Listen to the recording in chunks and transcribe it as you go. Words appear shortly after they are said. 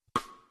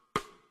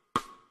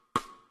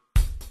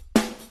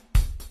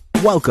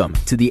Welcome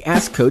to the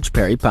Ask Coach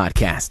Parry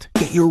podcast.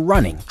 Get your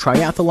running,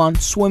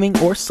 triathlon, swimming,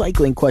 or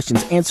cycling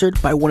questions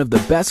answered by one of the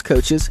best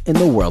coaches in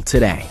the world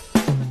today.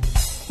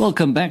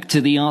 Welcome back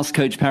to the Ask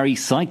Coach Parry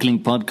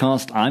Cycling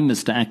Podcast. I'm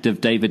Mr. Active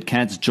David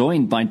Katz,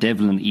 joined by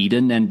Devlin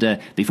Eden. And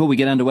before we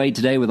get underway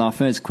today with our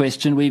first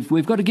question,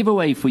 we've got a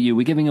giveaway for you.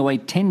 We're giving away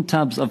 10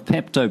 tubs of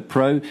Pepto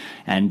Pro.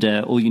 And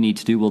all you need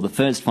to do, the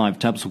first 5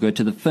 tubs will go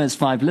to the first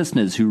 5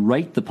 listeners who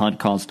rate the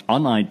podcast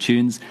on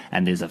iTunes.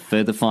 And there's a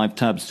further 5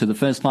 tubs to the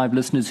first 5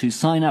 listeners who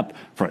sign up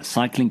for a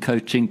cycling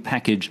coaching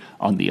package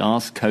on the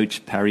Ask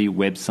Coach Parry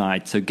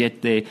website. So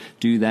get there,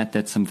 do that.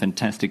 That's some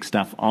fantastic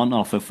stuff on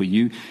offer for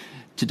you.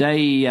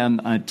 Today,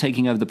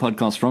 taking over the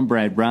podcast from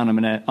Brad Brown, I'm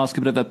going to ask a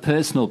bit of a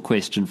personal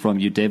question from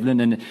you, Devlin,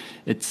 and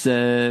it's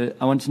I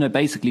want to know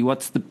basically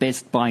what's the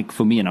best bike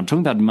for me, and I'm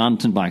talking about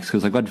mountain bikes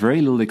because I've got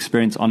very little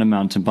experience on a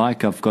mountain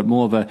bike. I've got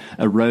more of a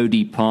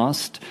roadie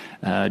past.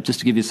 Just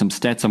to give you some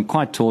stats, I'm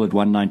quite tall at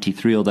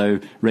 193, although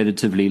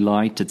relatively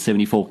light at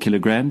 74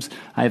 kilograms.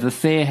 I have a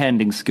fair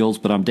handling skills,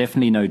 but I'm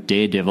definitely no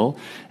daredevil.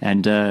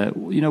 And,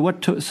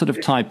 what sort of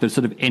type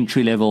of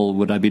entry level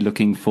would I be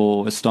looking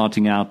for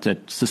starting out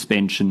at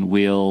suspension,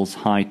 wheels,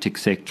 height,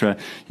 etc.?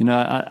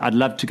 I'd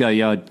love to go,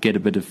 I'd get a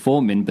bit of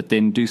form in, but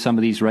then do some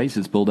of these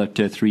races, build up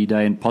to a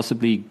 3-day and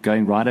possibly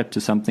going right up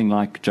to something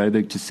like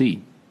Joburg to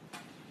Sea.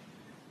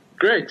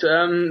 Great.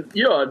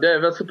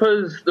 Dave, I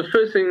suppose the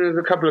first thing is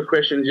a couple of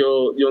questions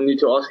you'll need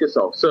to ask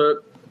yourself.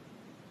 So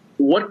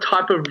what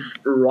type of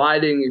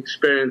riding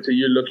experience are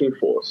you looking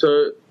for?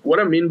 So what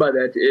I mean by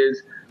that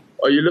is,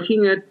 are you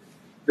looking at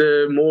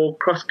the more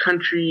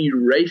cross-country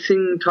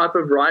racing type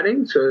of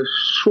riding, so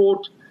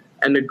short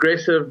and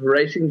aggressive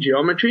racing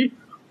geometry?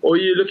 Or are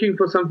you looking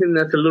for something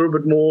that's a little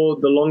bit more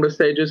the longer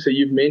stages? So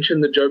you've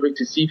mentioned the Joburg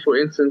to Sea, for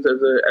instance,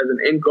 as an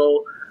end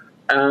goal.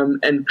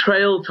 And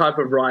trail type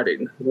of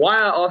riding. Why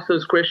I ask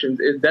those questions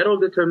is that'll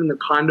determine the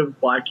kind of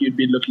bike you'd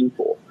be looking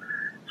for,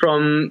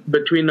 from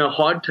between a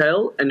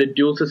hardtail and a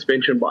dual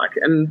suspension bike.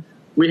 And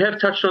we have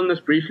touched on this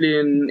briefly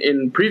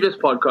in previous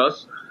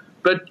podcasts,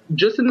 but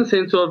just in the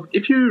sense of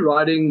if you're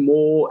riding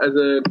more as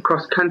a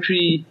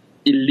cross-country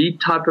elite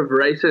type of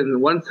racer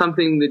and want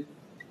something that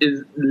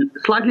is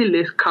slightly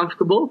less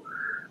comfortable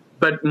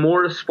but more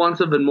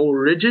responsive and more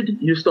rigid,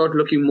 you start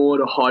looking more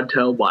at a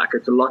hardtail bike.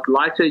 It's a lot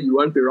lighter. You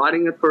won't be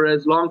riding it for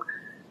as long.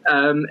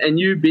 And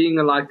you being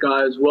a light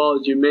guy as well,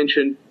 as you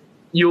mentioned,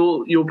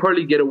 you'll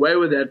probably get away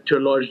with that to a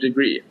large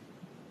degree.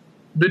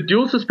 The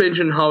dual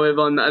suspension,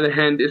 however, on the other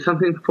hand, is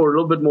something for a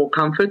little bit more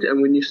comfort.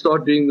 And when you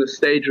start doing the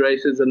stage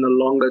races and the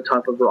longer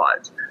type of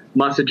rides,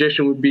 my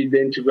suggestion would be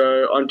then to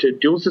go onto a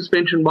dual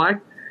suspension bike.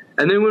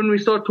 And then when we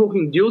start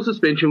talking dual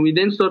suspension, we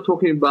then start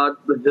talking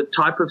about the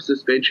type of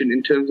suspension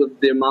in terms of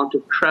the amount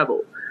of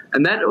travel.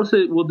 And that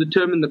also will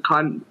determined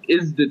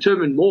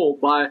more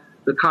by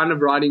the kind of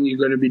riding you're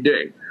going to be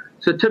doing.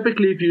 So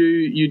typically if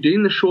you're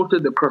doing the shorter,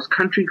 the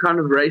cross-country kind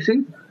of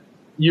racing,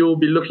 you'll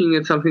be looking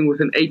at something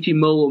with an 80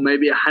 mil or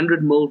maybe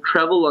 100 mil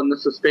travel on the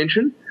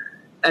suspension.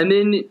 And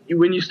then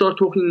when you start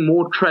talking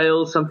more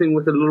trails, something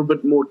with a little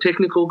bit more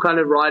technical kind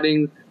of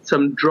riding,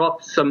 some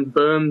drops, some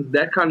berms,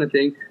 that kind of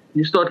thing,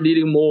 you start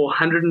leading more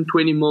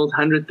 120 mils,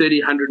 130,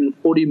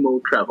 140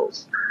 mil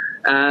travels,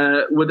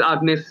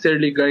 without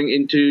necessarily going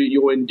into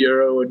your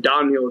enduro or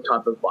downhill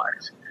type of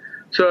bikes.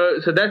 So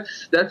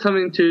that's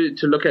something to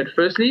look at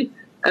firstly.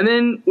 And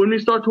then when we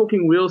start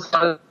talking wheel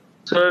size,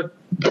 so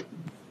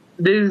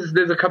there's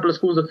a couple of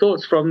schools of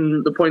thoughts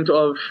from the point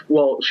of,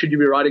 well, should you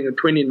be riding a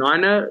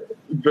 29er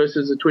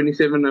versus a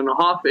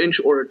 27.5 inch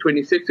or a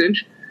 26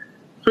 inch?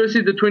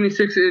 Firstly, the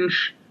 26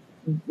 inch,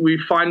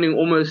 we're finding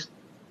almost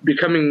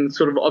becoming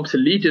sort of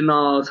obsolete in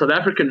our South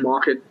African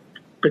market,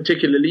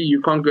 particularly. You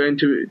can't go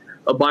into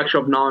a bike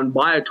shop now and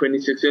buy a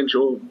 26-inch,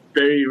 or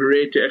very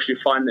rare to actually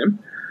find them.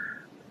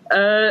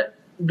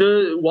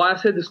 Why I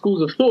said the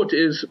schools of thought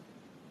is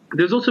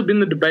there's also been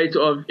the debate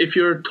of if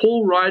you're a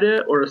tall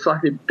rider or a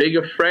slightly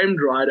bigger framed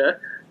rider,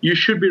 you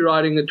should be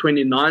riding a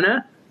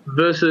 29er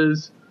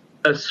versus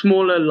a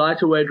smaller,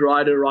 lighter weight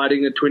rider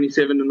riding a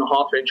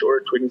 27.5-inch or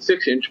a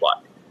 26-inch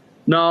bike.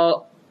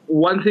 Now,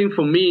 one thing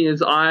for me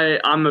is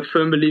I'm a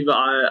firm believer.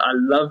 I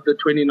love the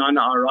 29er.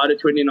 I ride a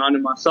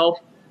 29er myself.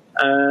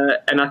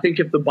 And I think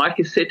if the bike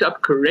is set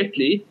up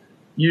correctly,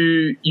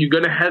 you're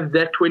going to have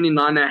that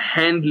 29er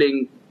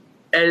handling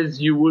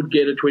as you would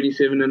get a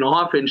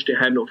 27.5 inch to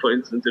handle, for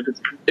instance,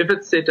 if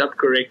it's set up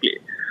correctly.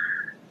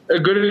 A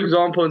good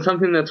example and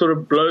something that sort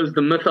of blows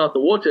the myth out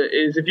the water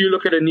is if you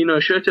look at a Nino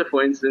Schurter,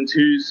 for instance,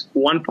 who's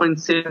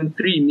 1.73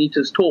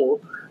 meters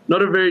tall,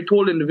 not a very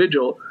tall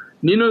individual.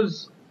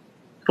 Nino's,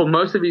 for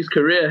most of his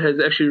career, has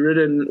actually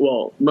ridden,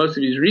 most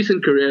of his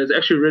recent career has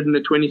actually ridden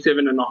a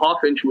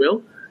 27.5 inch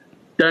wheel,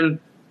 done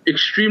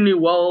extremely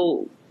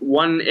well,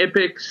 won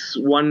epics,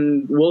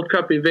 won World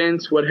Cup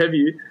events, what have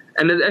you,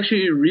 and has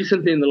actually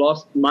recently in the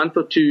last month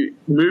or two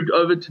moved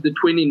over to the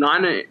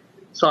 29er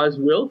size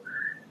wheel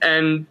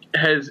and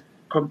has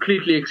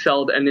completely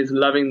excelled and is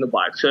loving the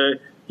bike. So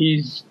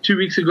he's 2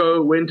 weeks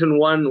ago went and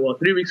won,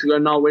 3 weeks ago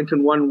now went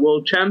and won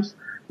World Champs.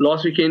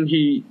 Last weekend,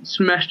 he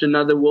smashed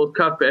another World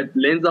Cup at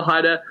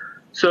Lenzerheide.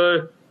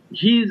 So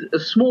he's a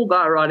small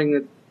guy riding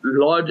a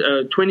large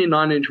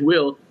 29-inch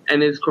wheel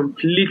and has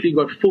completely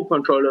got full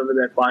control over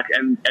that bike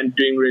and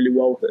doing really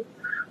well with it.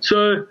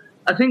 So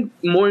I think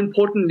more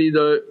importantly,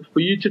 though, for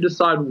you to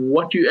decide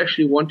what you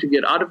actually want to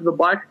get out of the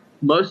bike,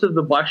 most of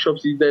the bike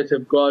shops these days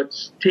have got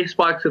test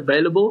bikes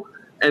available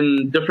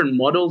and different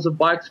models of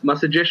bikes. My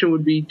suggestion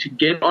would be to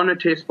get on a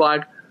test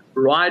bike,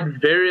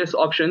 ride various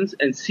options,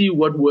 and see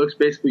what works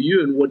best for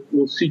you and what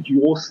will suit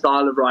your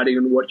style of riding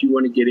and what you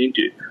want to get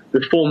into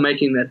before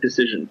making that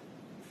decision.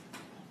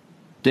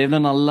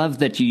 Devlin, I love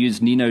that you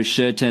use Nino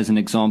Schurter as an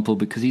example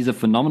because he's a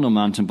phenomenal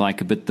mountain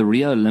biker, but the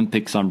Rio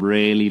Olympics I'm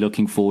really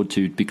looking forward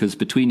to because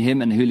between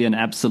him and Julian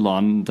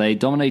Absalon, they're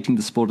dominating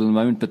the sport at the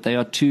moment, but they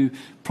are two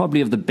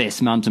probably of the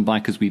best mountain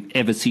bikers we've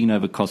ever seen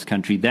over cross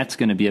country. That's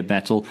going to be a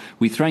battle.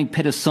 We're throwing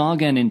Peter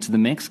Sagan into the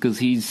mix because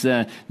he's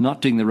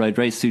not doing the road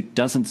race suit,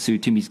 doesn't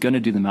suit him. He's going to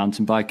do the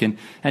mountain bike, and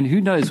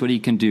who knows what he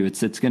can do.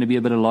 It's going to be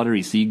a bit of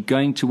lottery. So you're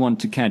going to want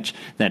to catch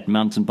that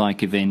mountain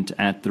bike event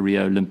at the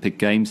Rio Olympic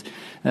Games.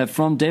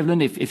 From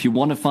Devlin, if you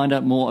want to find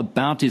out more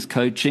about his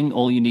coaching,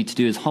 all you need to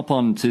do is hop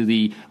on to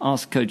the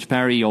Ask Coach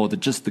Parry or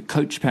just the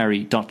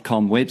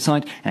coachparry.com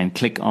website and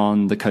click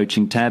on the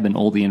coaching tab, and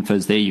all the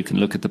info's there. You can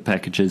look at the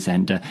packages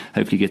and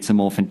hopefully get some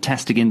more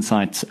fantastic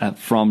insights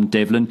from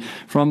Devlin.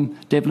 From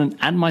Devlin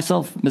and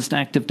myself, Mr.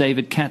 Active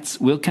David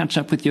Katz, we'll catch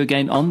up with you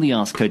again on the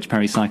Ask Coach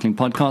Parry Cycling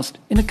Podcast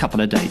in a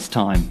couple of days'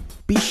 time.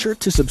 Be sure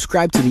to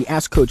subscribe to the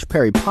Ask Coach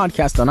Parry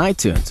podcast on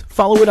iTunes,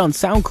 follow it on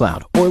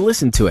SoundCloud, or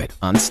listen to it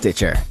on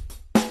Stitcher.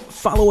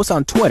 Follow us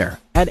on Twitter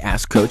at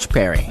Ask Coach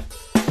Parry.